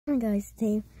Hi guys,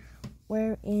 today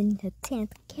we're in the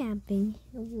tent camping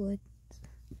in the woods.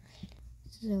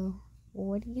 So,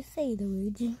 what do you say,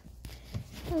 Luigi?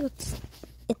 It's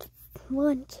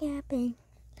fun camping.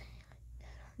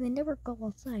 We never go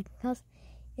outside because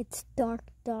it's dark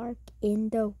in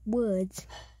the woods.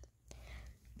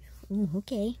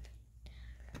 Okay.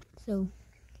 So,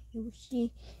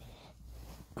 Yoshi,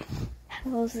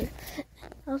 how's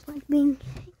like being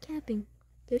camping?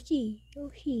 Yoshi.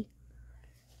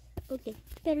 Okay,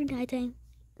 better night time.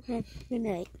 Good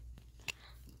night.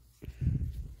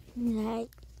 Good night.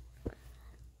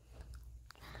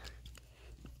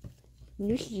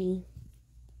 Yoshi.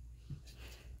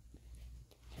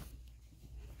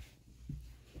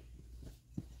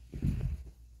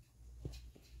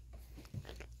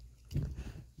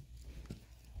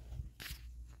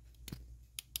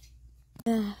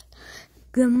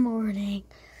 Good morning.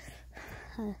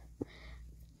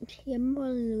 Good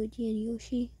morning, Luigi and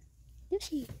Yoshi.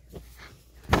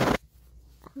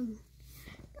 Good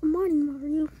morning,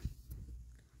 Mario.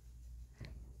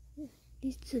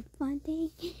 It's a fun day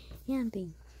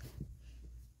camping.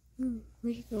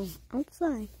 We should go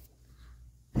outside.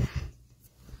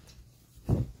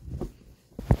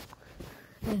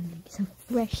 And get some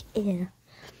fresh air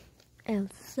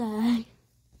outside.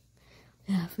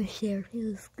 Yeah, fresh air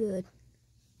feels good.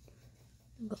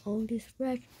 Got all this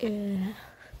fresh air.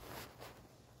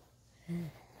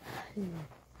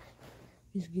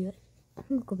 It's good. I'm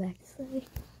gonna go back inside.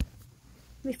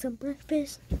 Make some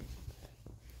breakfast.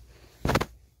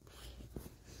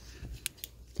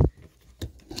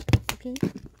 Okay,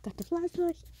 got the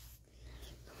flashlight.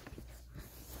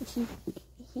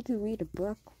 He can read a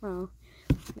book while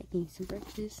making some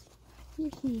breakfast.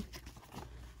 He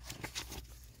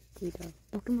read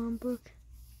a Pokemon book.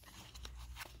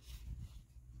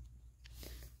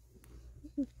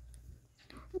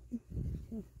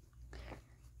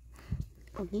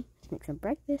 Okay, let's make some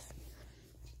breakfast.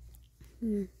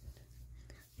 We'll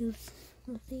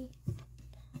see.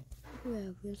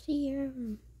 Well, we'll see here.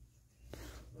 I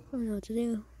don't know what to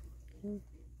do. Let's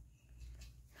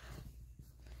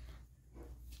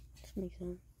make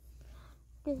some.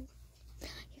 Okay.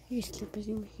 Your slippers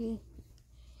in here.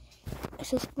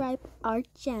 Subscribe our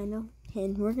channel,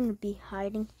 and we're gonna be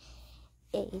hiding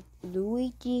a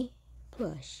Luigi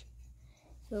plush.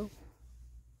 So,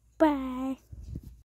 bye.